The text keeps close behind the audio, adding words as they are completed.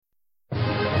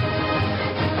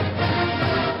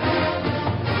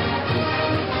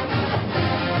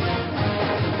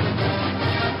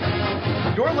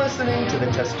listening to the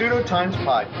Testudo Times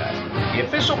Podcast, the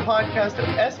official podcast of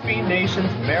SB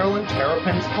Nation's Maryland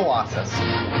Terrapins Colossus.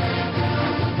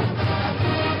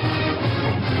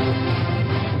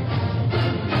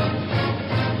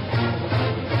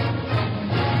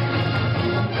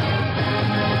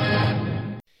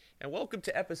 And welcome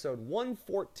to episode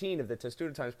 114 of the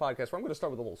Testudo Times Podcast, where I'm going to start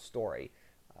with a little story.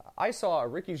 I saw a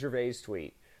Ricky Gervais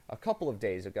tweet a couple of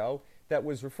days ago that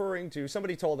was referring to,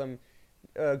 somebody told him,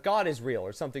 God is real,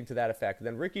 or something to that effect. And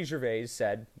then Ricky Gervais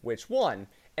said, which one?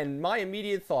 And my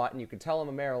immediate thought, and you can tell I'm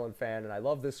a Maryland fan, and I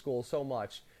love this school so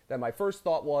much, that my first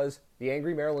thought was, the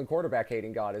angry Maryland quarterback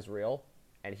hating God is real,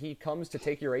 and he comes to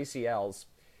take your ACLs.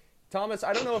 Thomas,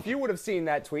 I don't know if you would have seen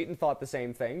that tweet and thought the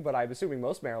same thing, but I'm assuming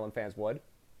most Maryland fans would.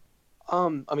 I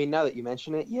mean, now that you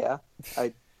mention it, yeah.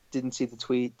 I didn't see the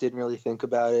tweet, didn't really think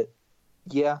about it.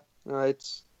 Yeah,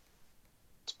 it's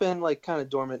been like kind of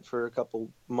dormant for a couple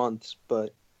months,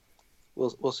 but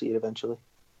we'll see it eventually.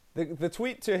 The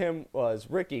tweet to him was,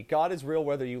 Ricky, God is real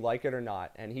whether you like it or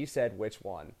not. And he said, which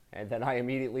one? And then I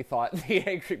immediately thought, the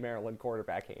angry Maryland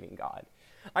quarterback hating God.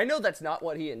 I know that's not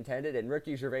what he intended, and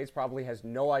Ricky Gervais probably has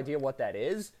no idea what that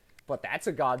is, but that's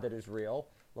a God that is real.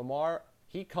 Lamar,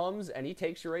 he comes and he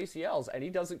takes your ACLs, and he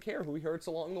doesn't care who he hurts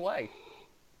along the way.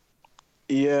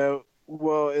 Yeah,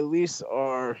 well, at least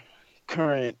our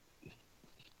current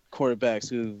quarterbacks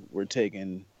who were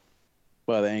taken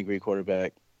by the angry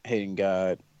quarterback hating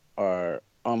God are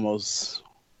almost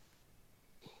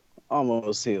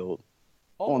healed,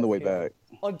 on the way back.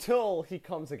 Until he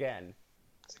comes again.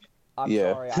 I'm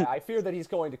sorry. I fear that he's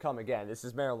going to come again. This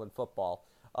is Maryland football.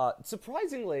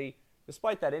 Surprisingly,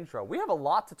 despite that intro, we have a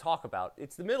lot to talk about.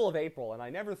 It's the middle of April, and I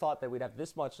never thought that we'd have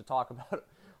this much to talk about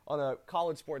on a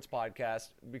college sports podcast,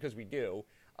 because we do.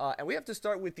 And we have to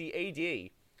start with the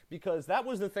AD, because that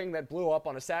was the thing that blew up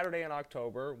on a Saturday in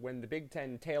October when the Big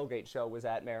Ten tailgate show was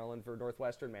at Maryland for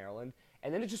Northwestern Maryland,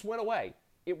 and then it just went away.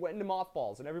 It went into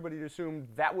mothballs, and everybody assumed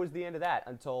that was the end of that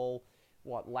until,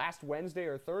 last Wednesday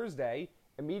or Thursday.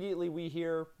 Immediately we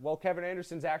hear, well, Kevin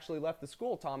Anderson's actually left the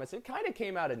school, Thomas. It kind of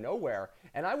came out of nowhere,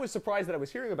 and I was surprised that I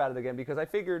was hearing about it again, because I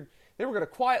figured they were going to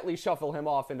quietly shuffle him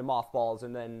off into mothballs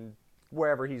and then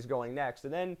wherever he's going next,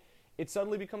 and then it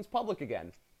suddenly becomes public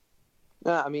again.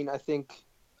 I mean, I think,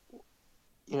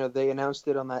 they announced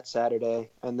it on that Saturday,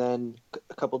 and then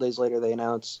a couple days later they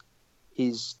announced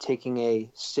he's taking a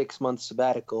 6-month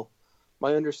sabbatical.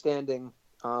 My understanding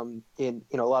in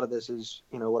a lot of this is,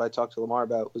 what I talked to Lamar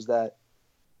about, was that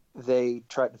they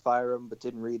tried to fire him but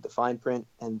didn't read the fine print,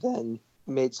 and then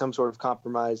made some sort of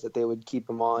compromise that they would keep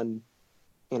him on,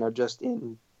 just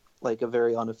in like a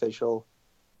very unofficial,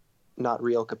 not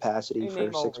real capacity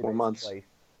for 6 more months.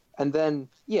 And then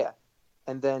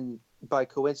by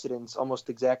coincidence, almost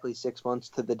exactly 6 months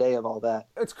to the day of all that,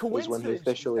 it's coincidence, is when he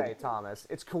officially, you say, Thomas.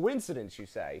 It's coincidence, you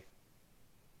say.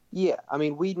 Yeah, I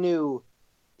mean, we knew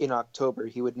in October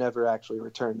he would never actually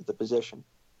return to the position,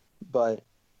 but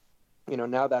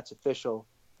now that's official,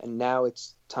 and now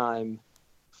it's time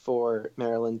for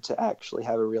Maryland to actually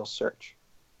have a real search.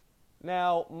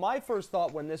 Now, my first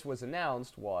thought when this was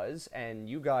announced was, and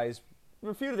you guys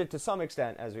refuted it to some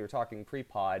extent as we were talking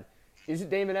pre-pod, is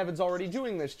that Damon Evans already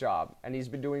doing this job, and he's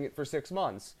been doing it for 6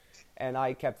 months. And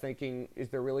I kept thinking, is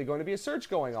there really going to be a search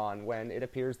going on when it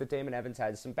appears that Damon Evans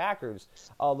has some backers?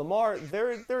 Lamar,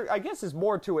 there I guess is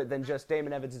more to it than just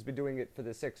Damon Evans has been doing it for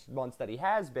the 6 months that he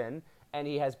has been, and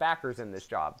he has backers in this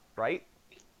job, right?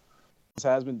 He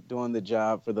has been doing the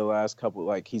job for the last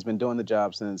couple, he's been doing the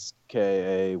job since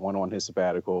KA went on his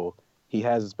sabbatical. He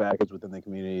has his backers within the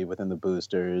community, within the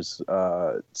boosters.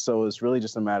 So it's really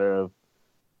just a matter of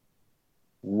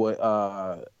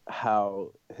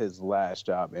how his last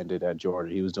job ended at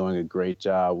Georgia. He was doing a great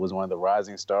job, was one of the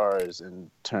rising stars in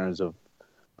terms of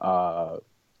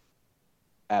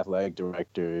athletic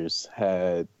directors,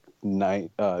 had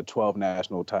 12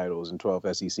 national titles and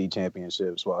 12 SEC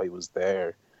championships while he was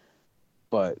there.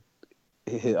 But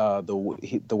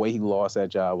the way he lost that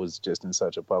job was just in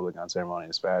such a public,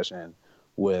 unceremonious fashion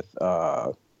with the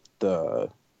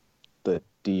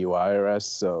DUI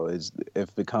arrest. So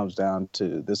if it comes down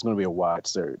to, there's going to be a wide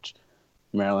search.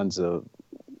 Maryland's a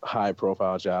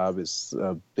high-profile job. It's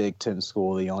a Big Ten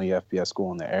school, the only FBS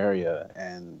school in the area,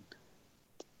 and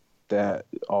that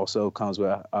also comes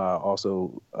with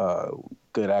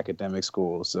good academic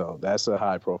schools. So that's a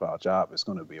high-profile job. It's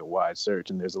going to be a wide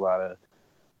search, and there's going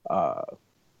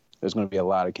to be a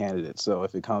lot of candidates. So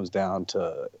if it comes down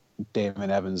to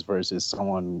Damon Evans versus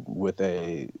someone with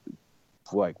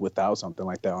without something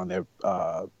like that on their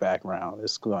background,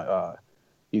 it's going.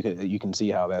 You can see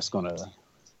how that's going to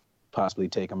possibly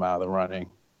take him out of the running.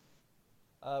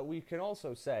 We can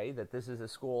also say that this is a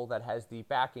school that has the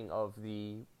backing of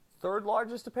the third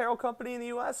largest apparel company in the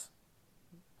U.S.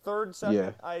 Third,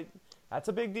 second. Yeah. That's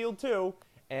a big deal, too.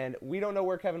 And we don't know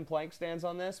where Kevin Plank stands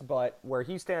on this, but where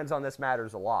he stands on this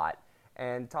matters a lot.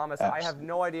 And, Thomas, Absolutely. I have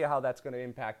no idea how that's going to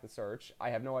impact the search.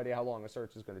 I have no idea how long a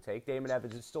search is going to take. Damon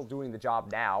Evans is still doing the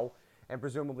job now, and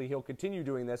presumably he'll continue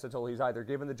doing this until he's either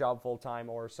given the job full-time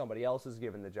or somebody else is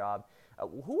given the job.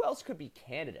 Who else could be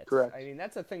candidates? Correct. I mean,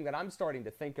 that's a thing that I'm starting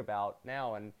to think about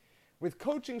now. And with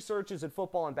coaching searches in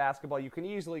football and basketball, you can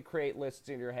easily create lists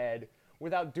in your head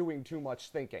without doing too much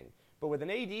thinking. But with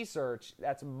an AD search,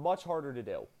 that's much harder to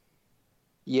do.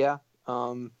 Yeah.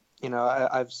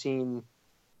 I've seen,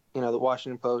 the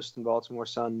Washington Post and Baltimore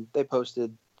Sun, they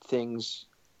posted things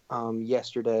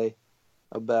yesterday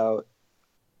about,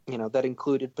 that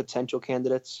included potential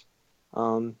candidates.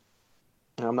 I'm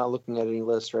not looking at any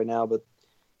list right now, but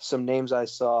some names I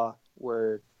saw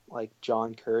were like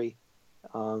John Curry,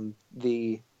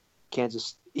 he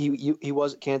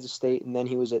was at Kansas State, and then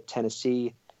he was at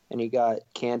Tennessee, and he got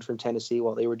canned from Tennessee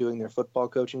while they were doing their football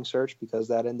coaching search because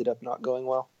that ended up not going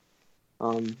well.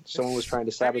 Someone was trying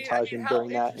to sabotage him during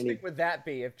that. How interesting would that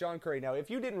be if John Curry... Now, if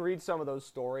you didn't read some of those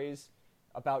stories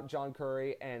about John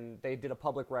Curry and they did a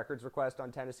public records request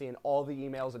on Tennessee and all the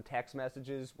emails and text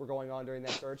messages were going on during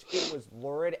that search, it was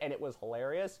lurid and it was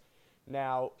hilarious.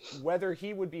 Now, whether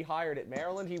he would be hired at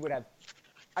Maryland, he would have...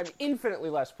 infinitely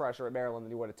less pressure at Maryland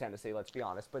than he would at Tennessee, let's be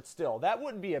honest. But still, that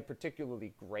wouldn't be a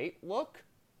particularly great look.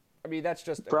 That's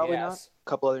just probably a guess. Not. A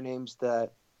couple other names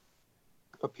that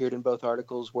appeared in both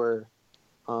articles were,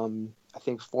 I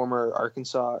think, former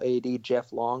Arkansas AD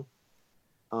Jeff Long,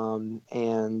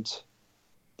 and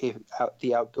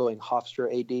the outgoing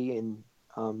Hofstra AD and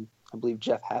I believe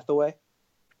Jeff Hathaway,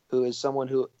 who is someone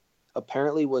who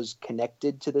apparently was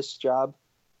connected to this job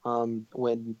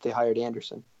when they hired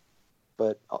Anderson,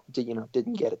 but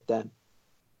didn't get it then.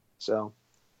 So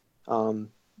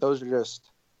those are just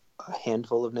a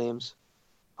handful of names.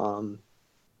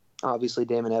 Obviously,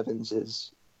 Damon Evans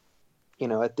is,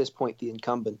 at this point, the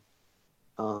incumbent.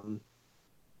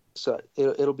 So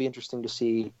it'll be interesting to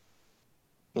see,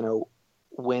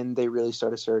 when they really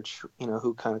start a search,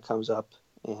 who kind of comes up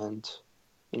and,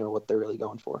 what they're really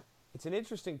going for. It's an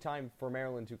interesting time for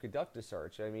Maryland to conduct a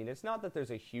search. It's not that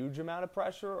there's a huge amount of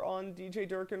pressure on DJ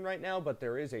Durkin right now, but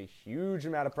there is a huge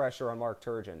amount of pressure on Mark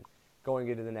Turgeon going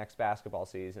into the next basketball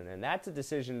season. And that's a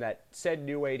decision that said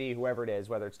new AD, whoever it is,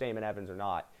 whether it's Damon Evans or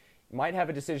not, might have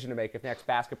a decision to make if next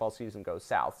basketball season goes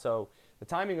south. So the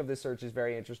timing of this search is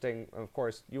very interesting. Of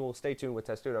course, you will stay tuned with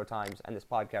Testudo Times and this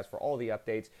podcast for all the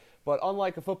updates. But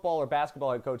unlike a football or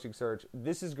basketball head coaching search,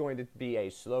 this is going to be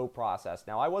a slow process.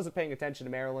 Now, I wasn't paying attention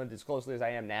to Maryland as closely as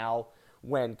I am now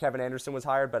when Kevin Anderson was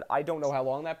hired, but I don't know how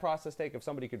long that process takes. If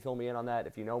somebody could fill me in on that,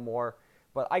 if you know more.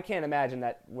 But I can't imagine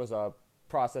that was a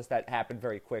process that happened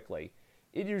very quickly.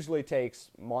 It usually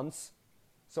takes months.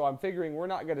 So I'm figuring we're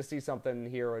not going to see something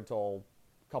here until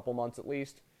a couple months at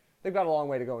least. They've got a long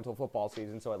way to go until football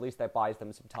season, so at least that buys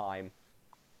them some time.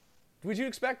 Would you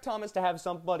expect, Thomas, to have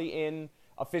somebody in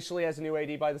officially as a new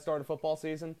AD by the start of football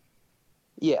season?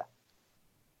 Yeah.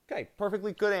 Okay,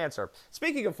 perfectly good answer.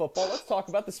 Speaking of football, let's talk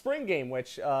about the spring game,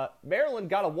 which Maryland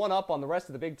got a one-up on the rest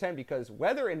of the Big Ten because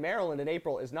weather in Maryland in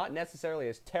April is not necessarily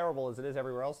as terrible as it is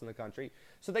everywhere else in the country,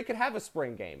 so they could have a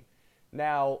spring game.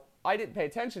 Now, I didn't pay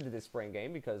attention to this spring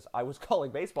game because I was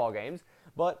calling baseball games,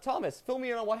 but Thomas, fill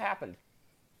me in on what happened.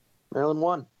 Maryland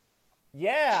won.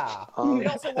 Yeah. They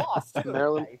also lost, too.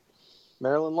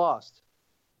 Maryland lost.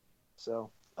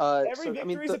 So every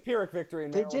victory is a Pyrrhic victory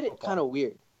in Maryland They did it kind of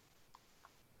weird.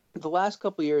 The last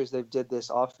couple of years, they've did this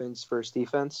offense versus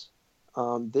defense.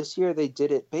 This year, they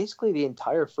did it basically the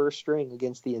entire first string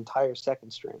against the entire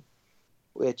second string,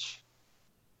 which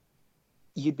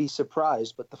you'd be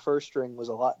surprised, but the first string was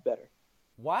a lot better.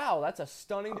 Wow, that's a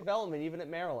stunning development, even at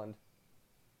Maryland.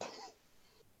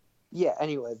 Yeah,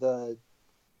 anyway, the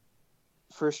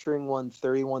first string won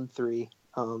 31-3. It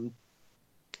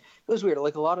was weird.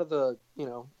 Like, a lot of the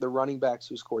running backs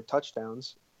who scored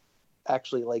touchdowns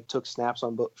actually, took snaps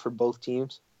for both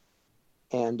teams.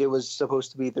 And it was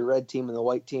supposed to be the red team and the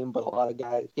white team, but a lot of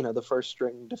guys, the first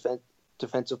string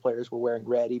defensive players were wearing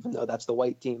red, even though that's the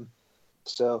white team.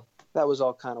 So that was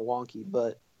all kind of wonky,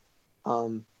 but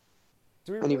do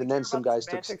we really and even then, care some about guys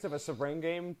the semantics of a spring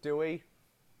game? Do we?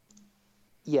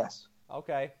 Yes.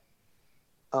 Okay.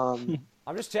 I'm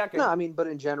just checking. No, but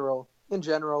in general,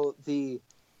 the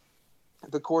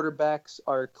quarterbacks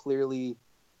are clearly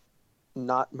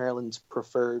not Maryland's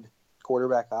preferred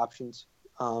quarterback options.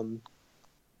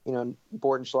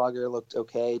 Bortenschlager looked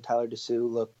okay. Tyler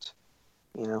Dessau looked,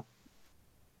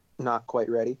 not quite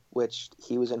ready, which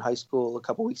he was in high school a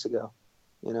couple weeks ago,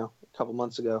 a couple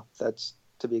months ago. That's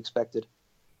to be expected.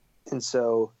 And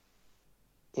so,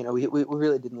 we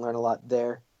really didn't learn a lot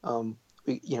there.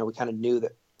 We kind of knew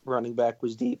that running back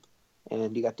was deep,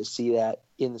 and you got to see that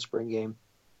in the spring game.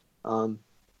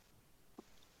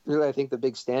 Really, I think the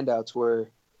big standouts were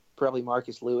probably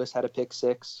Marcus Lewis had a pick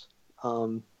six,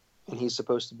 and he's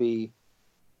supposed to be,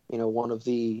 one of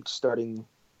the starting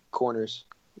corners,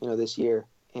 this year.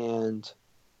 And,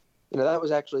 that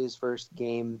was actually his first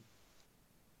game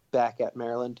back at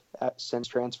Maryland since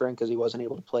transferring because he wasn't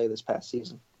able to play this past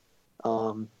season.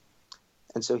 And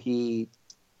so he,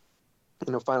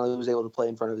 finally was able to play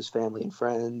in front of his family and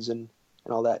friends and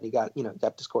all that. And he got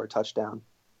to score a touchdown,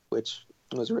 which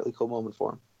was a really cool moment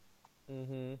for him.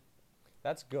 Mm-hmm.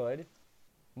 That's good.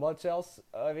 Much else?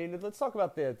 I mean, let's talk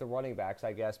about the running backs,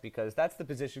 I guess, because that's the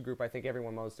position group I think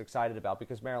everyone most excited about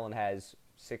because Maryland has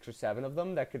 6 or 7 of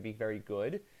them that could be very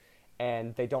good,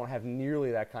 and they don't have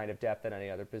nearly that kind of depth at any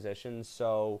other position.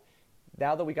 So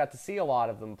now that we got to see a lot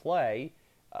of them play,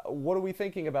 what are we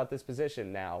thinking about this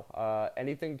position now?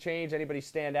 Anything change? Anybody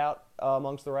stand out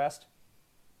amongst the rest?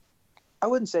 I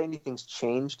wouldn't say anything's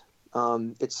changed.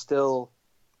 It's still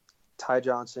Ty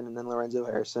Johnson and then Lorenzo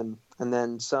Harrison, and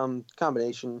then some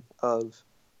combination of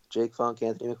Jake Funk,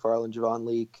 Anthony McFarland, Javon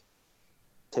Leake,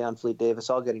 Tayon Fleet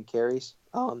Davis, all getting carries.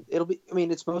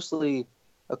 It's mostly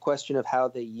a question of how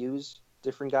they use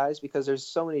different guys because there's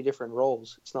so many different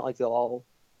roles. It's not like they'll all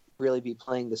really be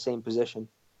playing the same position.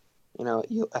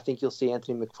 I think you'll see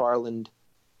Anthony McFarland,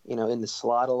 in the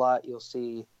slot a lot. You'll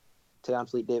see Tayon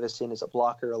Fleet Davis in as a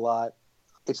blocker a lot.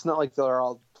 It's not like they're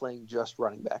all playing just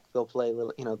running back. They'll play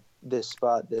this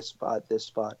spot, this spot, this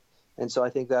spot. And so I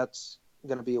think that's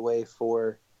going to be a way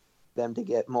for them to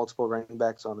get multiple running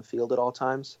backs on the field at all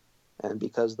times. And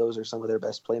because those are some of their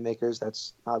best playmakers,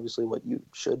 that's obviously what you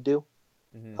should do.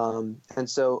 Mm-hmm. And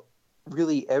so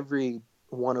really every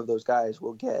one of those guys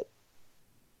will get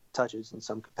touches in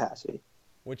some capacity.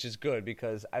 Which is good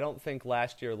because I don't think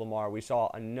last year, Lamar, we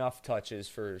saw enough touches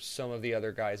for some of the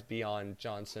other guys beyond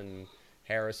Johnson,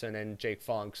 Harrison, and Jake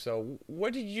Funk. So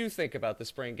what did you think about the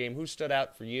spring game? Who stood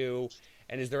out for you?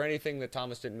 And is there anything that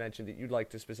Thomas didn't mention that you'd like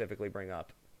to specifically bring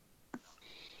up?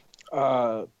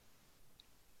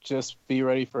 Just be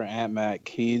ready for Ant Mac.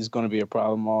 He's going to be a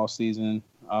problem all season.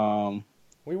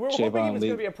 We were hoping he was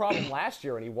going to be a problem last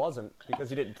year, and he wasn't because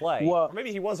he didn't play. Well, or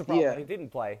maybe he was a problem and he didn't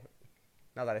play,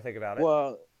 now that I think about it.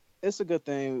 Well, it's a good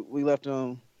thing. We left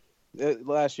him.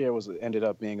 Last year ended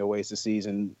up being a waste of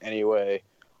season anyway.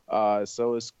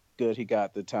 So it's good he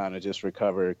got the time to just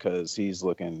recover because he's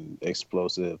looking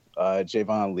explosive.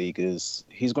 Javon Leake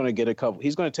he's going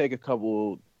to take a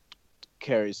couple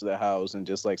carries to the house and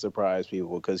just surprise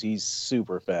people because he's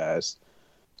super fast.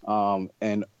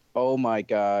 And oh my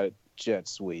God, jet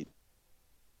sweep.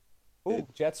 Ooh,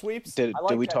 jet sweeps? Did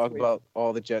we talk about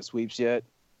all the jet sweeps yet?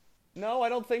 No, I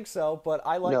don't think so, but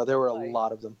I like. No, there were a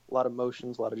lot of them. A lot of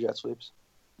motions, a lot of jet sweeps.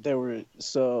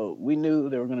 So we knew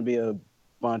there were going to be a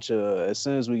bunch of, as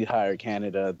soon as we hired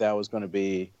Canada, that was going to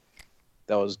be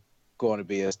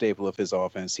a staple of his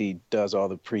offense. He does all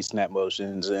the pre-snap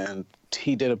motions, and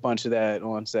he did a bunch of that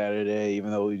on Saturday,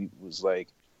 even though he was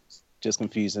just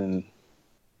confusing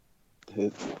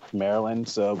Maryland.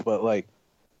 So, but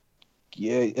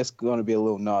yeah, it's going to be a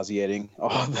little nauseating,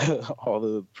 all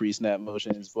the pre-snap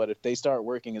motions. But if they start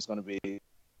working, it's going to be,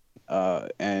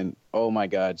 and oh my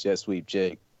God, jet sweep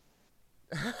Jake.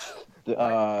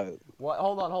 What?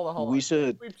 Hold on. We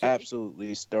should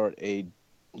absolutely start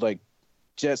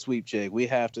jet sweep Jake. We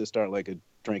have to start a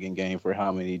drinking game for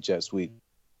how many jet sweep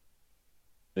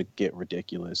to get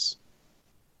ridiculous.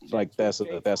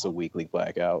 That's a weekly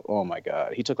blackout. Oh my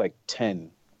God, he took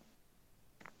 10.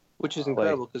 Which is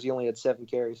incredible because he only had 7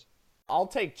 carries. I'll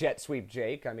take jet sweep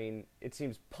Jake. I mean, it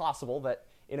seems possible that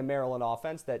in a Maryland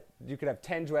offense that you could have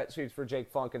 10 jet sweeps for Jake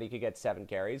Funk and he could get 7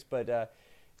 carries. But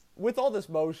with all this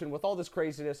motion, with all this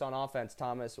craziness on offense,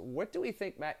 Thomas, what do we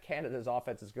think Matt Canada's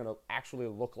offense is going to actually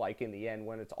look like in the end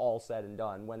when it's all said and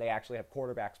done, when they actually have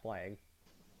quarterbacks playing?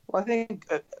 Well, I think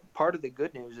part of the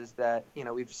good news is that,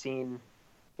 we've seen,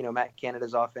 Matt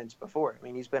Canada's offense before. I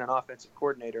mean, he's been an offensive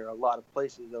coordinator a lot of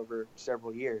places over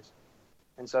several years.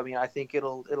 And so, I think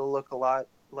it'll look a lot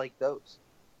like those,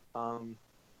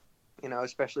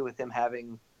 especially with him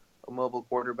having a mobile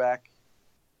quarterback,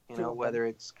 whether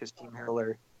it's Kasim Hill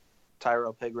or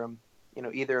Tyrell Pigram,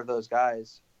 either of those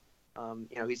guys.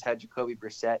 He's had Jacoby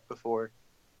Brissett before,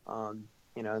 and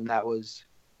that was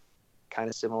kind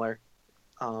of similar.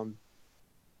 A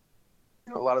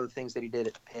lot of the things that he did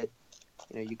at Pitt,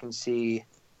 you can see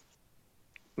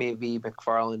maybe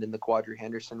McFarland in the Quadri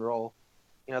Henderson role,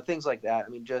 things like that. I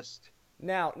mean, just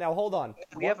Now, hold on.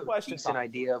 we have a decent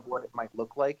idea of what it might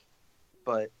look like,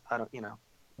 but I don't,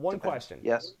 One depends. question.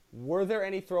 Yes? Were there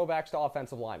any throwbacks to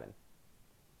offensive linemen?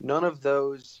 None of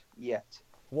those yet.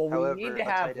 Well, However, we need to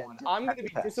have one. I'm going to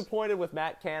be disappointed with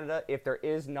Matt Canada if there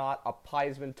is not a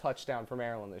Heisman touchdown for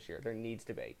Maryland this year. There needs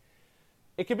to be.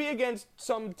 It could be against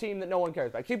some team that no one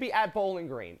cares about. It could be at Bowling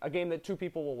Green, a game that 2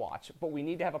 people will watch. But we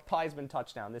need to have a Heisman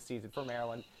touchdown this season for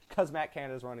Maryland because Matt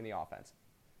Canada's running the offense.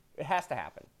 It has to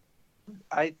happen.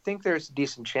 I think there's a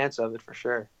decent chance of it for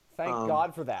sure. Thank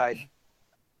God for that.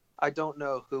 I don't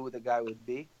know who the guy would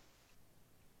be.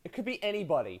 It could be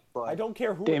anybody. But I don't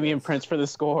care who. Damian Prince for the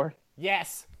score.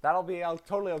 Yes, I'm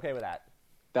totally okay with that.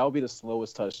 That will be the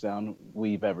slowest touchdown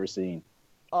we've ever seen.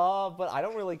 But I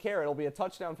don't really care. It'll be a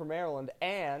touchdown for Maryland,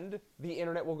 and the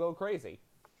internet will go crazy.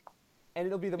 And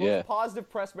it'll be the most positive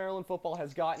press Maryland football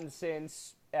has gotten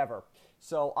since ever.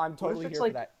 So I'm totally here for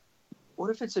that. What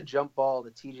if it's a jump ball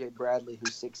to T.J. Bradley,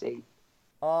 who's 6'8"?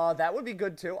 That would be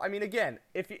good, too. I mean, again,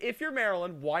 if you're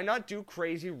Maryland, why not do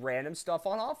crazy random stuff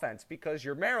on offense? Because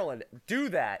you're Maryland. Do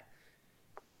that.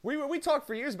 We talked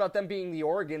for years about them being the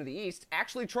Oregon of the East.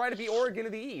 Actually try to be Oregon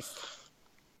of the East.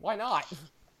 Why not?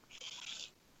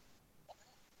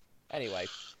 Anyway,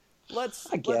 let's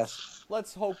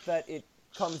hope that it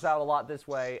comes out a lot this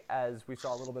way, as we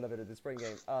saw a little bit of it at the spring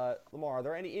game. Lamar, are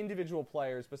there any individual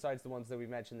players besides the ones that we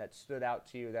mentioned that stood out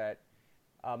to you that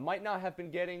might not have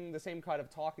been getting the same kind of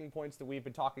talking points that we've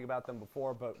been talking about them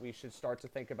before, but we should start to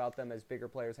think about them as bigger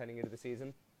players heading into the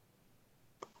season?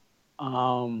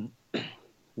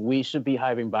 We should be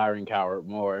hyping Byron Cowart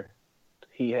more.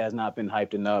 He has not been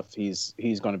hyped enough. He's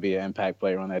going to be an impact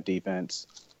player on that defense.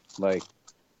 Like,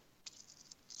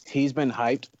 he's been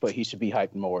hyped, but he should be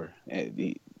hyped more.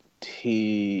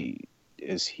 He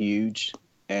is huge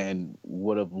and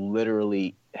would have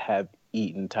literally have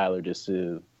eaten Tyler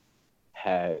Testudo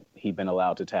had he been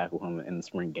allowed to tackle him in the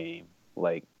spring game.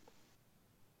 Like,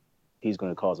 he's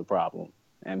going to cause a problem.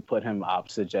 And put him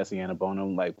opposite Jesse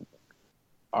Annabonum, like,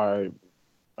 our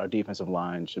defensive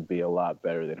line should be a lot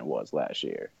better than it was last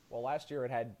year. Well, last year it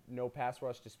had no pass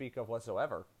rush to speak of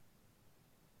whatsoever.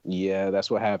 Yeah, that's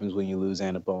what happens when you lose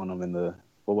Annabonum in the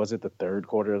third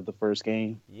quarter of the first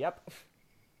game? Yep.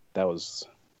 That was...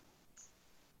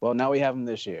 Well, now we have him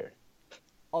this year.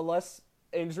 Unless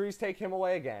injuries take him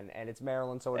away again, and it's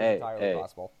Maryland, so it is entirely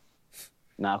possible.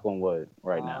 Knock on wood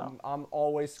right now. I'm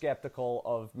always skeptical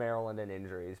of Maryland and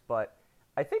injuries, but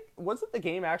I think, wasn't the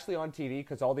game actually on TV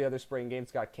because all the other spring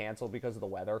games got canceled because of the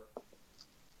weather?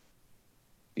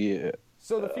 Yeah.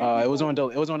 So it was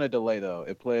on a delay though.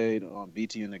 It played on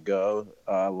BTN-Go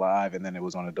live, and then it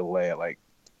was on a delay at like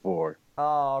 4.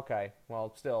 Oh, okay.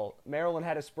 Well, still, Maryland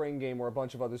had a spring game where a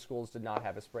bunch of other schools did not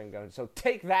have a spring game. So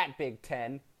take that, Big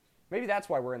Ten. Maybe that's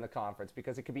why we're in the conference,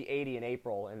 because it could be 80 in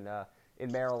April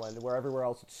in Maryland, where everywhere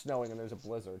else it's snowing and there's a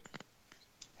blizzard.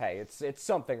 Hey, it's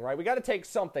something, right? We got to take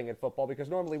something in football because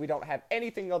normally we don't have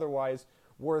anything otherwise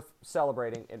worth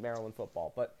celebrating in Maryland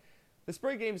football. But the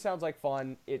spring game sounds like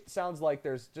fun. It sounds like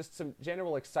there's just some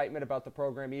general excitement about the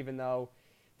program, even though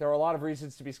there are a lot of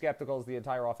reasons to be skeptical as the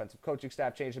entire offensive coaching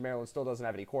staff changed and Maryland still doesn't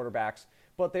have any quarterbacks.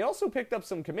 But they also picked up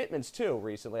some commitments, too,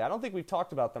 recently. I don't think we've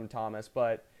talked about them, Thomas,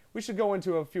 but we should go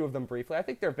into a few of them briefly. I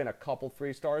think there have been a couple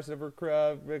 3-stars that were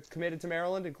committed to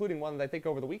Maryland, including one that I think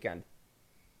over the weekend.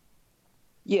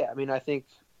 Yeah, I mean, I think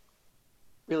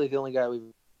really the only guy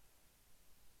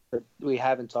we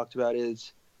haven't talked about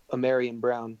is Amarian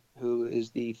Brown, who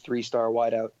is the 3-star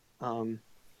wideout,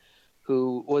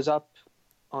 who was up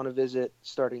on a visit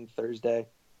starting Thursday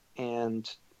and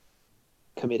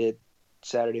committed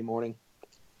Saturday morning.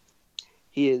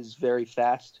 He is very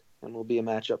fast and will be a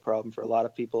matchup problem for a lot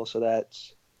of people, so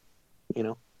that's,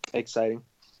 exciting.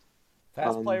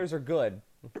 Fast players are good.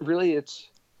 Really,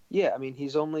 I mean,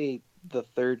 he's only the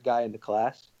 3rd guy in the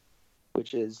class,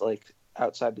 which is like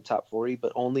outside the top 40,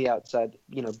 but only outside,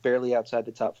 barely outside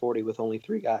the top 40 with only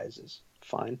 3 guys is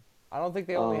fine. I don't think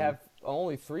they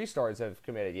only 3 stars have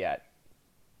committed yet.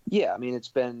 Yeah, I mean, it's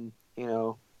been, it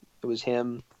was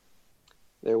him.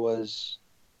 There was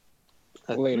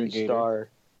a 3-star.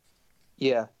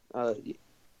 Yeah,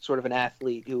 sort of an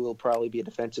athlete who will probably be a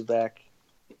defensive back,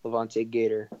 Levante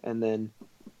Gator, and then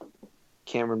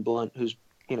Cameron Blunt, who's,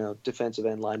 defensive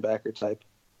end linebacker type.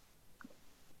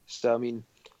 So, I mean,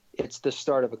 it's the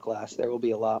start of a class. There will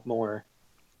be a lot more,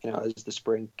 as the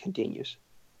spring continues.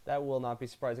 That will not be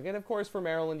surprising. And, of course, for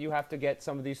Maryland, you have to get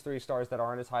some of these 3 stars that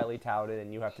aren't as highly touted,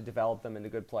 and you have to develop them into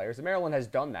good players. And Maryland has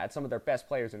done that. Some of their best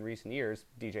players in recent years,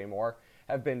 DJ Moore,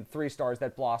 have been 3 stars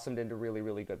that blossomed into really,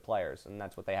 really good players, and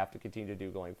that's what they have to continue to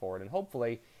do going forward, and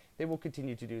hopefully they will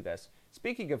continue to do this.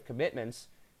 Speaking of commitments,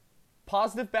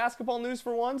 positive basketball news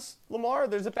for once, Lamar,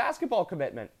 there's a basketball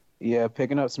commitment. Yeah,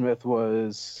 picking up Smith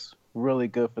was really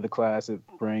good for the class. It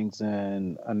brings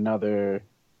in another.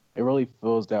 It really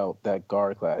fills out that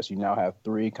guard class. You now have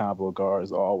 3 combo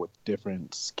guards, all with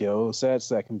different skill sets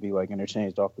that can be like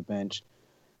interchanged off the bench.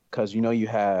 Because you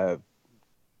have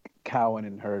Cowan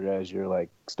and Hurd as your like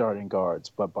starting guards,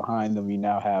 but behind them you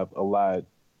now have a lot of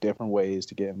different ways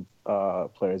to get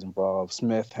players involved.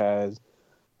 Smith has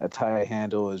a tight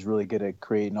handle, is really good at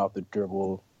creating off the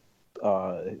dribble,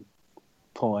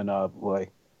 pulling up.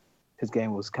 Like his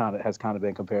game has kind of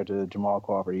been compared to Jamal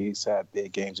Crawford. He's had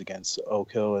big games against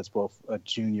Oak Hill as both a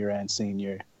junior and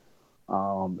senior.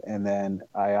 And then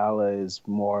Ayala is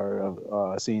more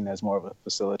of seen as more of a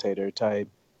facilitator type,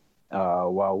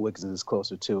 while Wicks is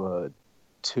closer to a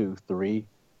 2-3.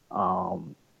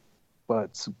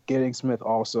 But getting Smith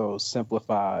also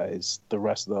simplifies the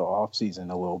rest of the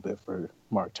offseason a little bit for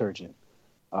Mark Turgeon.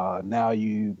 Now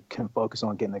you can focus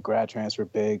on getting a grad transfer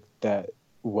big that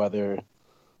whether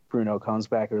Bruno comes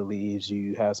back or leaves,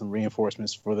 you have some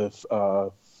reinforcements for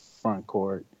the front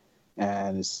court.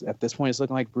 And at this point, it's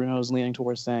looking like Bruno's leaning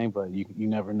towards staying, but you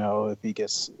never know if he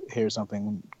hears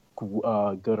something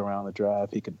good around the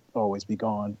draft. He could always be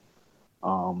gone.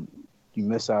 You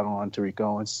miss out on Tariq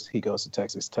Owens. He goes to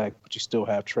Texas Tech, but you still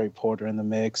have Trey Porter in the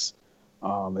mix,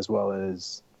 as well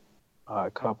as a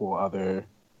couple other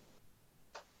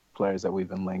players that we've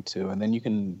been linked to. And then you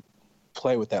can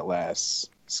play with that last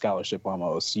scholarship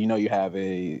almost. You have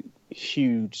a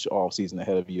huge offseason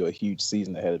ahead of you, a huge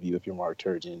season ahead of you if you're Mark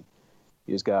Turgeon.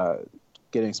 You just got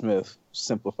getting Smith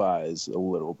simplifies a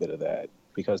little bit of that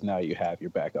because now you have your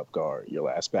backup guard, your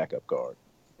last backup guard.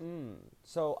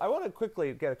 So I want to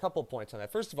quickly get a couple points on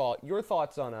that. First of all, your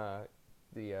thoughts on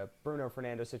the Bruno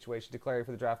Fernando situation, declaring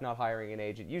for the draft, not hiring an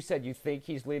agent. You said you think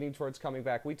he's leaning towards coming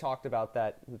back. We talked about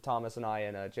that, Thomas and I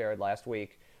and Jared last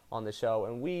week on the show,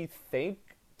 and we think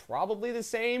probably the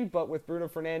same, but with Bruno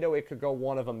Fernando, it could go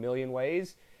one of a million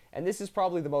ways. And this is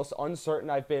probably the most uncertain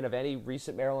I've been of any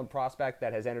recent Maryland prospect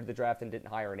that has entered the draft and didn't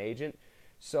hire an agent.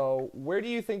 So where do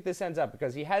you think this ends up?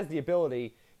 Because he has the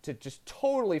ability to just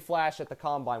totally flash at the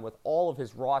combine with all of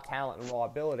his raw talent and raw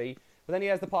ability, but then he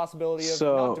has the possibility of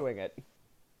not doing it.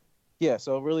 Yeah,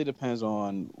 so it really depends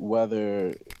on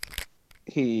whether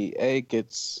he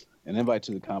gets an invite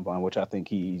to the combine, which I think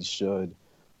he should.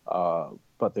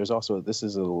 But there's also, this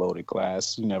is a loaded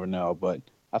class. You never know, but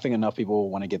I think enough people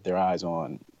want to get their eyes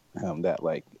on him that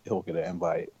like he'll get an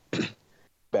invite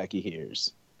back he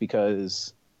hears,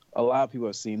 because a lot of people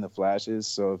have seen the flashes.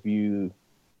 So if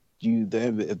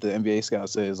if the NBA scout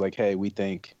says like, hey, we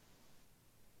think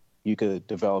you could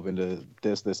develop into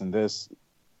this, and this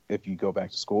if you go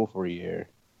back to school for a year,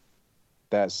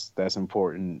 that's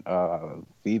important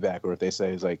feedback. Or if they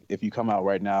say it's like, if you come out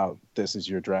right now, this is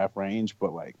your draft range,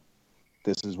 but like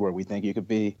this is where we think you could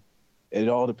be. It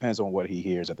all depends on what he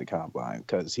hears at the combine,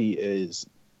 because he is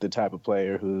the type of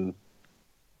player who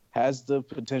has the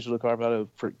potential to carve out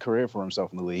a career for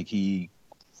himself in the league. He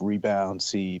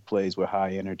rebounds, he plays with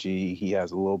high energy, he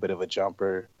has a little bit of a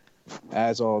jumper.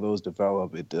 As all those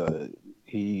develop,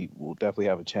 he will definitely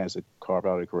have a chance to carve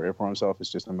out a career for himself.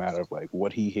 It's just a matter of like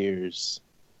what he hears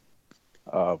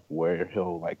of where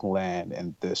he'll like land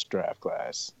in this draft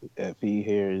class. If he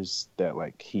hears that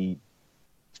like he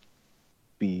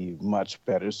be much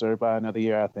better served by another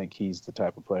year, I think he's the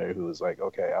type of player who is like,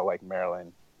 okay, I like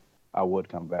Maryland, I would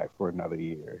come back for another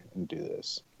year and do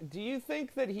this. Do you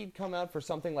think that he'd come out for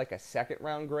something like a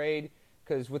second-round grade?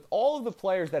 Because with all of the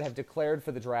players that have declared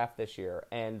for the draft this year,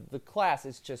 and the class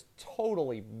is just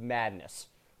totally madness,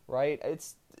 right?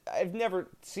 I've never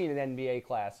seen an NBA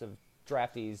class of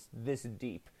draftees this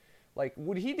deep. Like,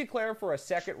 would he declare for a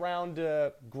second-round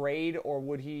grade, or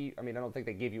would he – I mean, I don't think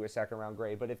they give you a second-round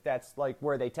grade, but if that's, like,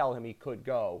 where they tell him he could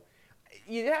go,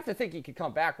 you'd have to think he could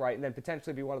come back, right, and then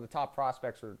potentially be one of the top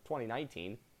prospects for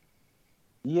 2019.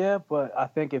 Yeah, but I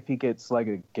think if he gets, like,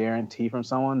 a guarantee from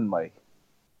someone, like,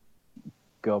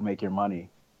 go make your money.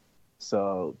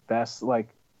 So that's, like,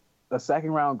 a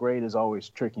second-round grade is always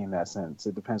tricky in that sense.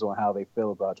 It depends on how they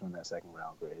feel about you in that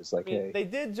second-round grade. It's like, hey, they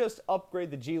did just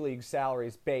upgrade the G League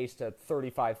salaries base to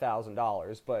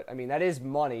 $35,000, but, I mean, that is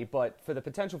money, but for the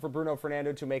potential for Bruno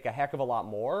Fernando to make a heck of a lot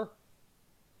more –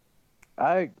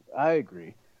 I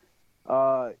agree.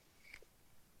 A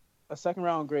second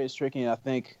round grade is tricky, and I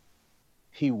think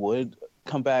he would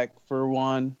come back for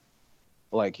one.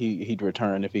 Like he'd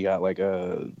return if he got like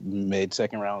a mid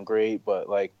second round grade, but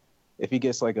like if he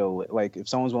gets if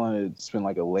someone's willing to spend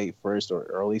like a late first or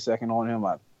early second on him,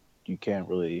 you can't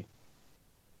really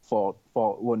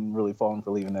wouldn't really fault him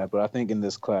for leaving that. But I think in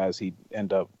this class he'd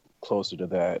end up closer to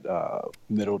that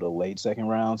middle to late second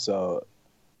round. So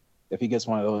if he gets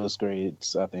one of those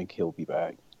grades, I think he'll be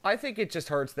back. I think it just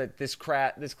hurts that this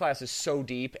class is so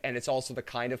deep, and it's also the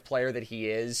kind of player that he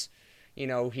is. You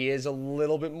know, he is a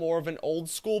little bit more of an old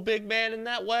school big man in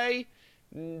that way,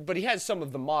 but he has some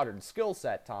of the modern skill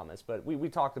set, Thomas. But we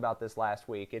talked about this last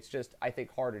week. It's just, I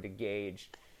think, harder to gauge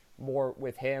more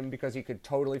with him because he could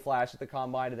totally flash at the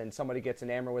combine and then somebody gets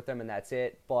enamored with him and that's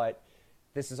it. But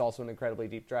this is also an incredibly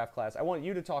deep draft class. I want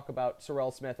you to talk about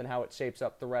Serrell Smith and how it shapes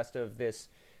up the rest of this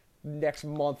next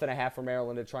month and a half for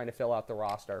Maryland in trying to fill out the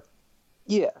roster.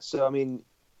 Yeah, so, I mean,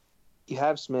 you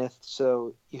have Smith,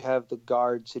 so you have the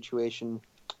guard situation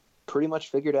pretty much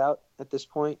figured out at this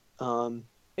point.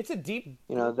 It's a deep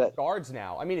that guards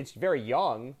now. I mean, it's very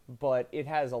young, but it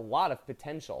has a lot of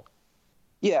potential.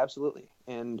 Yeah, absolutely.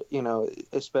 And,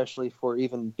 especially for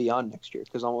even beyond next year,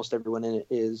 because almost everyone in it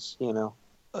is,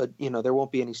 there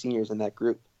won't be any seniors in that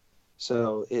group.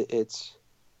 So it's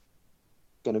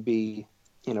going to be,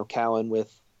 Cowan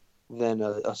with then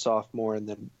a sophomore and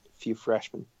then a few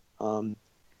freshmen.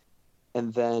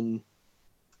 And then,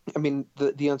 I mean,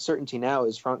 the uncertainty now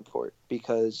is front court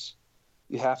because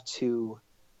you have to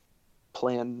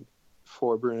plan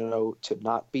for Bruno to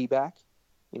not be back.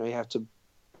 You have to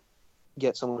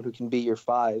get someone who can be your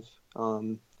 5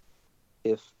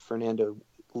 if Fernando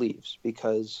leaves,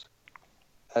 because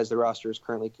as the roster is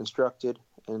currently constructed,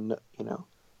 and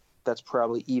that's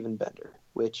probably even Bender,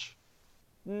 which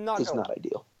is not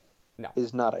ideal. No,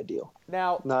 is not ideal.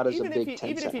 Now, not as even a Big Ten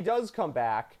even if he does come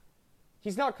back,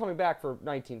 he's not coming back for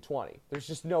 1920. There's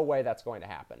just no way that's going to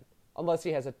happen unless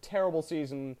he has a terrible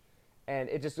season and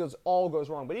it just all goes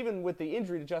wrong. But even with the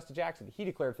injury to Justin Jackson, he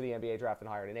declared for the NBA draft and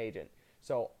hired an agent.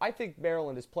 So I think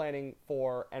Maryland is planning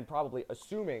for and probably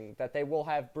assuming that they will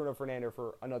have Bruno Fernando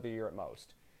for another year at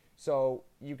most. So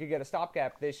you could get a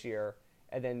stopgap this year,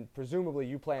 and then presumably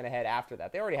you plan ahead after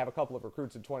that. They already have a couple of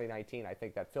recruits in 2019, I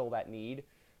think, that fill that need.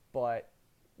 But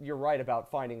you're right about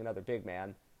finding another big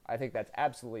man. I think that's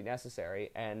absolutely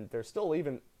necessary. And they're still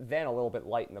even then a little bit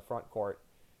light in the front court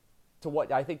to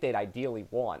what I think they'd ideally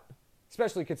want,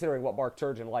 especially considering what Mark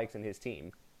Turgeon likes in his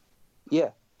team. Yeah.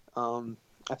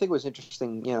 I think it was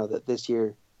interesting, that this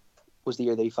year was the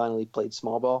year that he finally played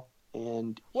small ball,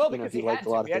 and he liked a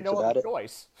lot of things about it.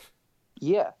 Choice.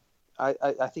 Yeah,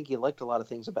 I think he liked a lot of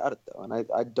things about it though, and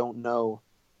I don't know,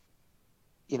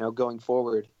 going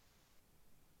forward,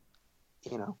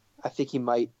 I think he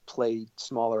might play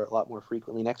smaller a lot more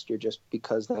frequently next year, just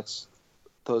because that's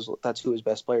who his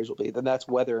best players will be. Then that's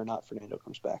whether or not Fernando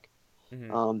comes back.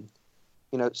 Mm-hmm.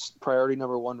 Priority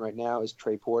number 1 right now is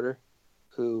Trey Porter,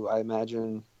 who I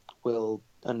imagine will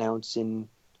announce in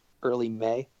early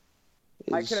May.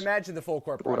 I can imagine the full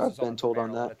court process. What I've been told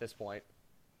on that at this point.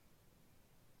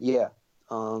 Yeah,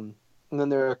 and then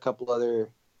there are a couple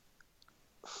other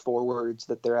forwards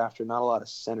that they're after. Not a lot of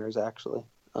centers, actually.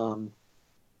 Do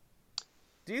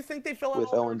you think they fill out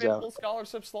all their available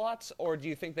scholarship slots, or do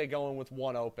you think they go in with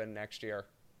 1 open next year?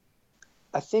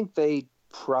 I think they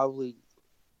probably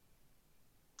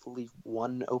leave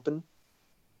 1 open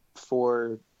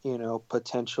for,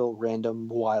 potential random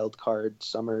wild card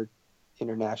summer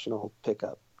international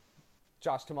pickup.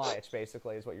 Josh Tomaic,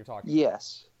 basically, is what you're talking about.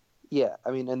 Yes. Yeah.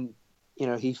 I mean, and,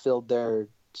 he filled their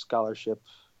scholarship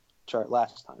chart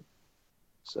last time.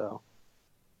 So,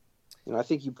 I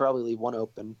think you probably leave 1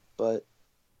 open. But,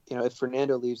 if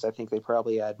Fernando leaves, I think they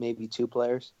probably add maybe 2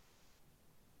 players.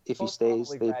 If he stays,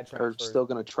 they are still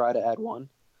going to try to add 1.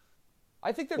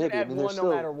 I think they're going to add 1 no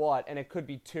matter what, and it could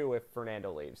be 2 if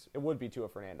Fernando leaves. It would be 2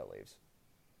 if Fernando leaves.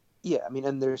 Yeah, I mean,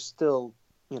 and there's still,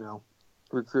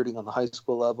 recruiting on the high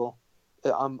school level.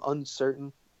 I'm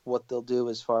uncertain what they'll do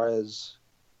as far as,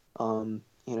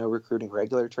 recruiting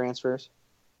regular transfers.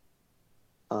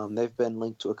 They've been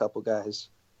linked to a couple guys.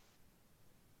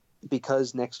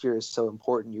 Because next year is so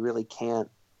important, you really can't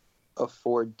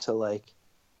afford to,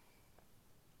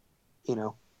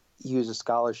 use a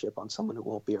scholarship on someone who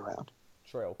won't be around.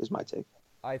 True. Is my take.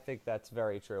 I think that's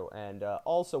very true. And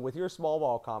also, with your small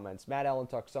ball comments, Matt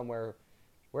Allentuck somewhere,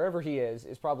 wherever he is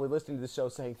probably listening to this show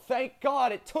saying, thank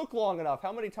God it took long enough.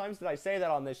 How many times did I say that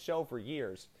on this show for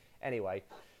years? Anyway,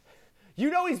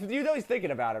 he's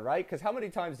thinking about it, right? Because how many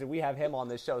times did we have him on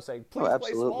this show saying, please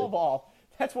play small ball?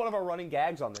 That's one of our running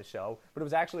gags on this show. But it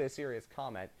was actually a serious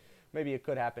comment. Maybe it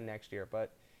could happen next year.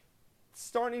 But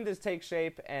starting to take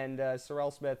shape, and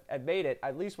Serrell Smith had made it.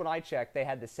 At least when I checked, they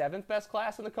had the 7th best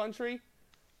class in the country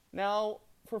now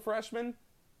for freshmen.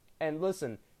 And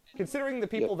listen, considering the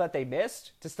people Yep. that they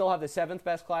missed, to still have the 7th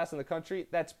best class in the country,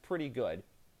 that's pretty good.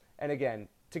 And again,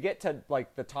 to get to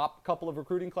like the top couple of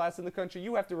recruiting class in the country,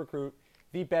 you have to recruit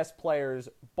the best players,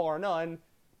 bar none,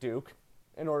 Duke,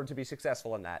 in order to be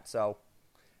successful in that. So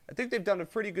I think they've done a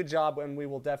pretty good job, and we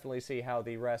will definitely see how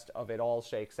the rest of it all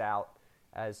shakes out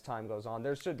as time goes on.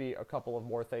 There should be a couple of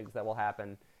more things that will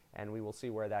happen, and we will see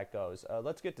where that goes.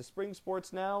 Let's get to spring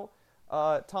sports now.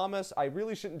 Thomas, I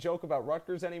really shouldn't joke about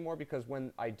Rutgers anymore because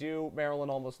when I do,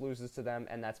 Maryland almost loses to them,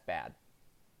 and that's bad.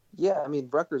 Yeah, I mean,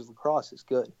 Rutgers lacrosse is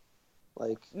good.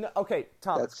 Like, No, okay,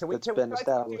 Thomas, can I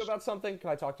talk to you about something? Can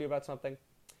I talk to you about something?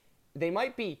 They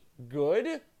might be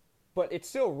good, but it's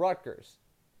still Rutgers.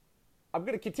 I'm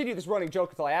going to continue this running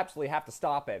joke until I absolutely have to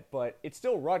stop it, but it's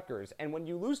still Rutgers. And when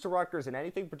you lose to Rutgers in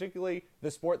anything, particularly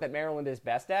the sport that Maryland is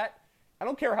best at, I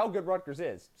don't care how good Rutgers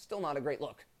is. Still not a great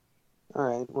look. All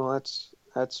right, well,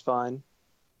 that's fine,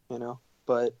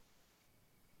 but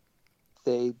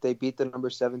they beat the number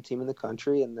 7 team in the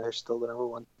country, and they're still the number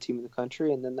 1 team in the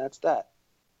country, and then that's that.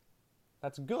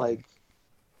 That's good. Like,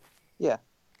 yeah.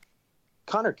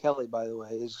 Connor Kelly, by the way,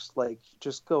 is like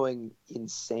just going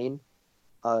insane.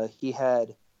 He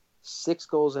had 6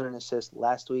 goals and an assist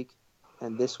last week,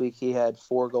 and this week he had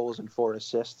 4 goals and 4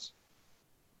 assists,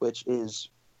 which is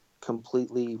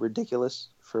completely ridiculous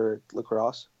for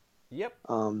lacrosse. Yep.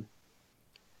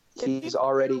 He's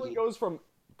already goes from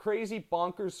crazy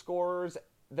bonkers scorers,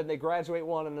 then they graduate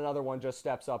one, and another one just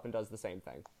steps up and does the same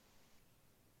thing.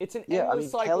 It's an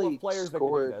endless cycle Kelly of players that can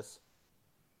do this.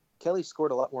 Kelly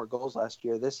scored a lot more goals last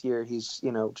year. This year, he's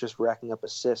just racking up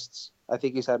assists. I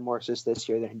think he's had more assists this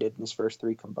year than he did in his first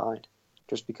 3 combined,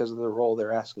 just because of the role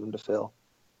they're asking him to fill.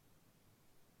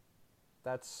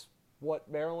 That's what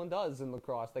Maryland does in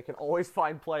lacrosse. They can always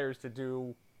find players to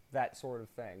do that sort of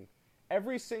thing.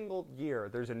 Every single year,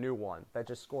 there's a new one that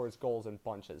just scores goals in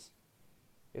bunches.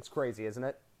 It's crazy, isn't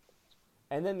it?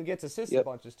 And then gets assists in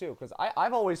bunches, too. Because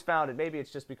I've always found, and maybe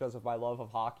it's just because of my love of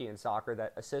hockey and soccer,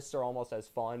 that assists are almost as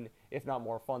fun, if not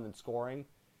more fun, than scoring.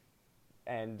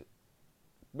 And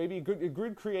maybe a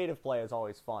good creative play is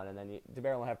always fun. And then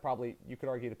Maryland have probably, you could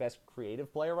argue, the best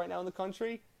creative player right now in the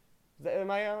country.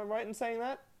 Am I right in saying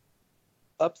that?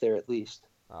 Up there, at least.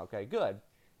 Okay, good.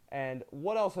 And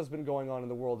what else has been going on in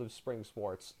the world of spring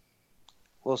sports?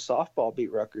 Well, softball beat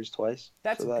Rutgers twice.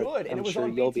 That's good, and it was on BTN.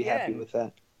 I'm sure you'll be happy with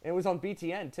that. And it was on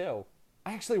BTN, too.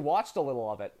 I actually watched a little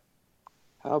of it.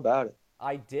 How about it?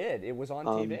 I did. It was on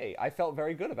TV. I felt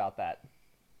very good about that.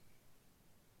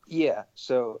 Yeah,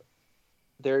 so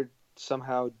they're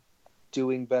somehow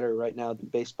doing better right now than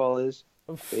baseball is.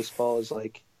 Baseball is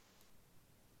like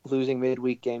losing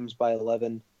midweek games by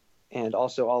 11, and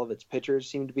also all of its pitchers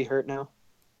seem to be hurt now.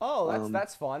 Oh,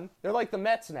 that's fun. They're like the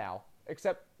Mets now,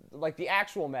 except like the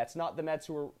actual Mets, not the Mets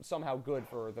who were somehow good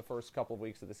for the first couple of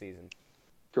weeks of the season.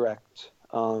 Correct.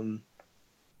 Women's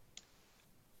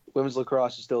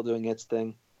lacrosse is still doing its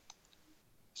thing,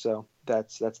 so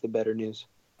that's the better news.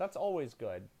 That's always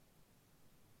good.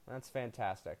 That's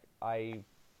fantastic. I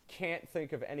can't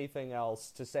think of anything else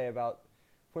to say about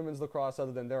women's lacrosse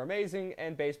other than they're amazing,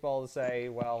 and baseball to say,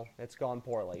 well, it's gone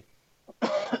poorly.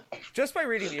 Just by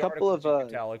reading the article, you can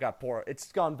tell it got poor.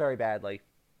 It's gone very badly.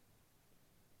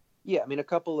 Yeah, I mean, a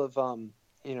couple of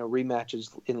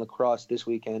rematches in lacrosse this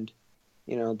weekend.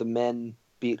 The men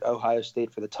beat Ohio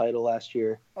State for the title last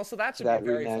year. Oh, so that should be a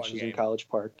very fun rematch is game. in College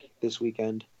Park this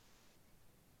weekend.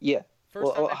 Yeah.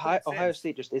 Ohio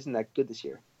State just isn't that good this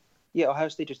year. Yeah, Ohio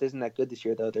State just isn't that good this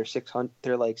year though. They're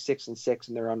 6-6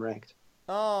 and they're unranked.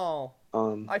 Oh.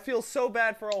 I feel so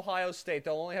bad for Ohio State.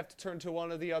 They'll only have to turn to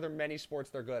one of the other many sports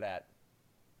they're good at.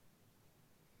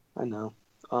 I know.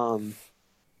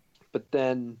 But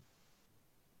then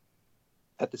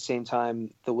at the same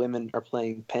time, the women are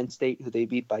playing Penn State, who they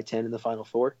beat by 10 in the Final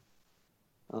Four.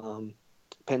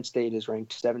 Penn State is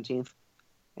ranked 17th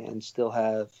and still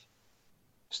has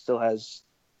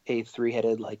a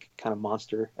 3-headed kind of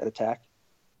monster at attack.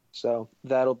 So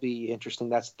that'll be interesting.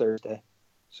 That's Thursday,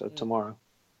 so tomorrow.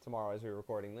 Tomorrow, as we're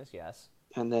recording this, yes.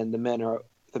 And then the men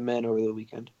over the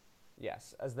weekend.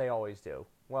 Yes, as they always do.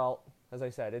 Well, as I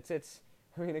said, it's.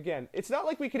 I mean, again, it's not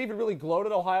like we could even really gloat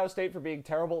at Ohio State for being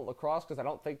terrible at lacrosse because I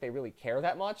don't think they really care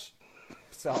that much.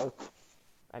 So,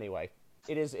 anyway,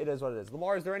 it is what it is.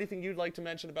 Lamar, is there anything you'd like to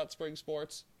mention about spring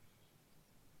sports?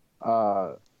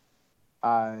 I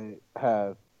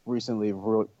have recently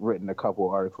written a couple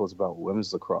articles about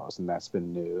women's lacrosse, and that's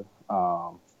been new.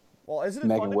 Well, isn't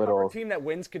it fun to cover a team that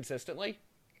wins consistently?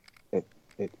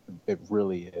 It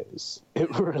really is. It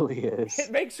really is.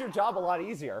 It makes your job a lot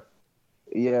easier.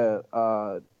 Yeah,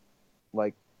 I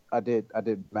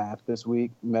did math this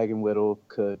week. Megan Whittle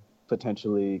could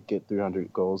potentially get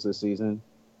 300 goals this season,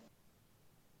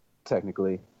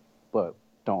 technically, but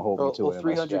don't hold me to it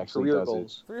unless she actually does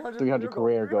goals. it. 300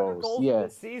 career goals. Yeah.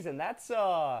 This season. That's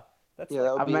yeah, like,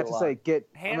 that would I be meant a to lot. say get.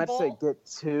 Handball? I meant to say get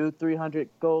to 300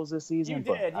 goals this season. You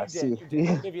did. See.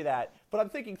 I'll give you that. But I'm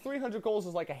thinking 300 goals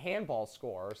is like a handball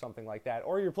score or something like that.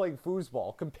 Or you're playing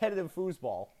foosball, competitive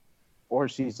foosball. Or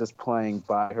she's just playing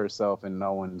by herself and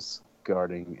no one's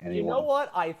guarding anyone. You know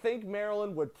what? I think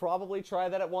Maryland would probably try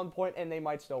that at one point, and they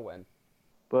might still win.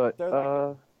 But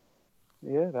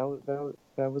yeah,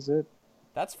 that was it.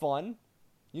 That's fun.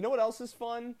 You know what else is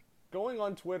fun? Going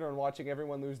on Twitter and watching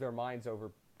everyone lose their minds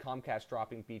over Comcast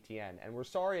dropping BTN. And we're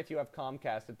sorry if you have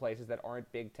Comcast in places that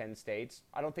aren't Big Ten states.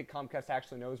 I don't think Comcast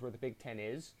actually knows where the Big Ten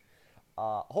is.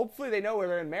 Hopefully they know where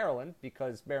they're in Maryland,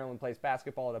 because Maryland plays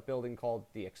basketball at a building called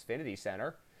the Xfinity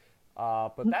Center.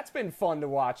 But that's been fun to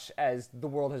watch as the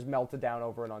world has melted down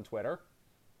over it on Twitter.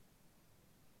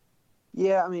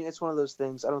 Yeah, I mean, it's one of those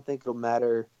things. I don't think it'll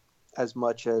matter as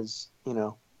much as,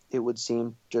 it would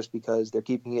seem, just because they're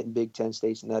keeping it in Big Ten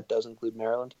states, and that does include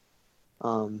Maryland.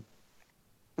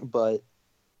 But,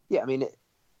 yeah, I mean,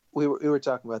 we were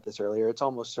talking about this earlier. It's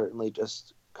almost certainly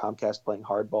just Comcast playing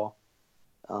hardball.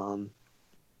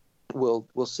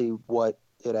 We'll see what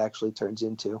it actually turns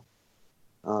into.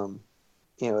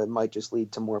 It might just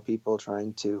lead to more people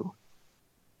trying to,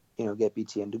 get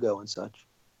BTN to go and such.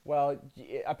 Well,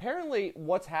 apparently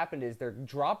what's happened is they're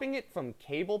dropping it from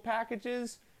cable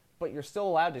packages, but you're still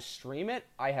allowed to stream it.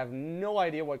 I have no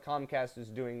idea what Comcast is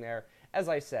doing there. As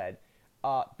I said,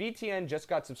 BTN just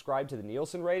got subscribed to the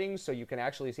Nielsen ratings, so you can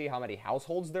actually see how many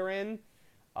households they're in,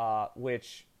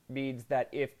 which means that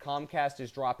if Comcast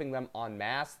is dropping them en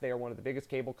masse, they are one of the biggest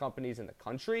cable companies in the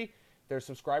country. Their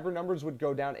subscriber numbers would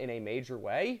go down in a major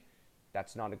way.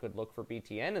 That's not a good look for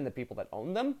BTN and the people that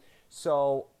own them.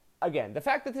 So, again, the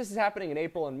fact that this is happening in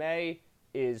April and May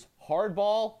is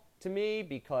hardball to me,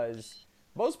 because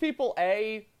most people,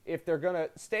 if they're going to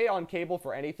stay on cable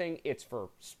for anything, it's for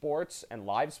sports and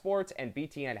live sports, and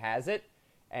BTN has it.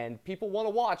 And people want to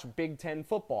watch Big Ten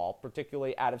football,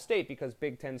 particularly out of state, because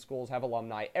Big Ten schools have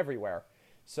alumni everywhere.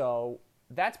 So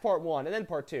that's part one. And then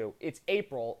part two, it's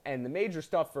April, and the major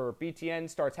stuff for BTN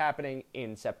starts happening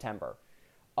in September.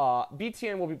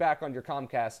 BTN will be back on your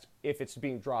Comcast if it's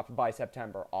being dropped by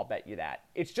September. I'll bet you that.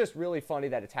 It's just really funny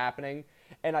that it's happening.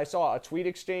 And I saw a tweet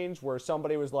exchange where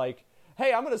somebody was like,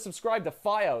 hey, I'm going to subscribe to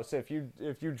Fios if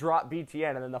you drop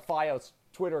BTN. And then the Fios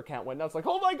Twitter account went nuts, like,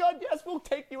 oh my God, yes, we'll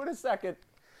take you in a second.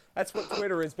 That's what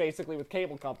Twitter is basically with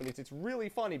cable companies. It's really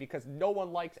funny because no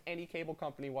one likes any cable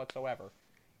company whatsoever.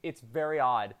 It's very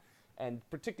odd, and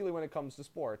particularly when it comes to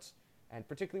sports, and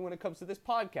particularly when it comes to this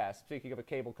podcast. Speaking of a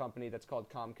cable company that's called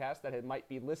Comcast that might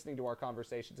be listening to our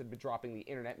conversations and been dropping the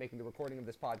internet, making the recording of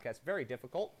this podcast very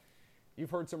difficult.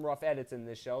 You've heard some rough edits in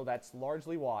this show. That's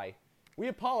largely why. We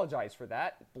apologize for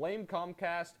that. Blame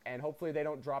Comcast, and hopefully they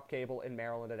don't drop cable in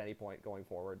Maryland at any point going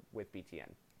forward with BTN.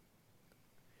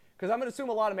 Because I'm going to assume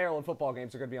a lot of Maryland football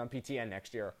games are going to be on BTN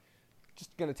next year.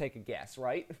 Just going to take a guess,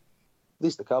 right? At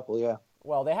least a couple, yeah.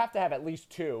 Well, they have to have at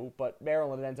least two, but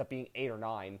Maryland ends up being 8 or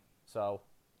 9. So,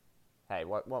 hey,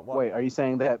 what? Wait, are you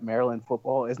saying that Maryland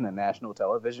football isn't a national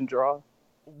television draw?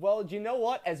 Well, you know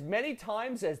what? As many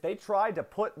times as they tried to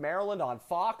put Maryland on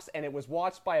Fox and it was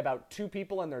watched by about 2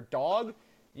 people and their dog,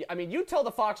 I mean, you tell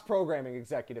the Fox programming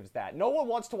executives that. No one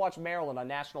wants to watch Maryland on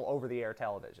national over-the-air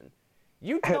television.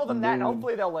 You tell them that, and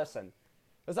hopefully they'll listen.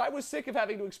 Because I was sick of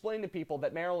having to explain to people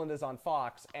that Maryland is on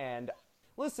Fox, and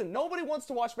listen, nobody wants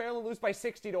to watch Maryland lose by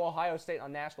 60 to Ohio State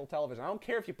on national television. I don't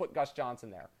care if you put Gus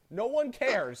Johnson there. No one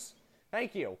cares.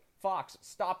 Thank you. Fox,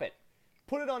 stop it.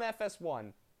 Put it on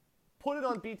FS1. Put it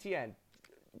on BTN.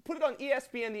 Put it on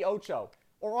ESPN The Ocho.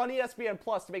 Or on ESPN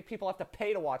Plus to make people have to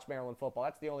pay to watch Maryland football.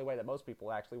 That's the only way that most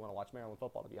people actually want to watch Maryland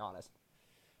football, to be honest.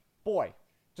 Boy,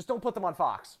 just don't put them on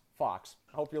Fox. Fox.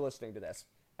 I hope you're listening to this.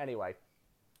 Anyway,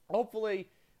 hopefully,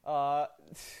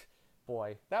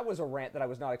 boy, that was a rant that I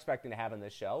was not expecting to have in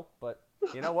this show. But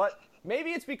you know what?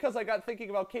 Maybe it's because I got thinking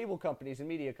about cable companies and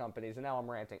media companies, and now I'm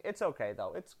ranting. It's okay,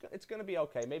 though. It's going to be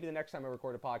okay. Maybe the next time I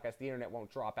record a podcast, the internet won't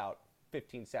drop out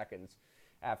 15 seconds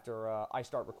after I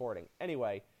start recording.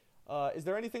 Anyway, is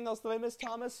there anything else that I missed,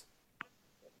 Thomas?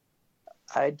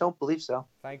 I don't believe so.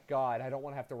 Thank God. I don't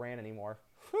want to have to rant anymore.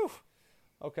 Whew.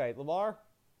 Okay, Lamar,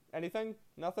 anything?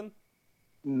 Nothing?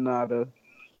 Nada.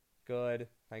 Good.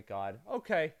 Thank God.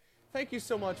 Okay. Thank you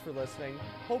so much for listening.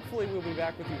 Hopefully we'll be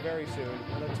back with you very soon.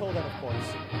 And until then, of course,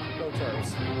 go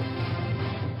Terps.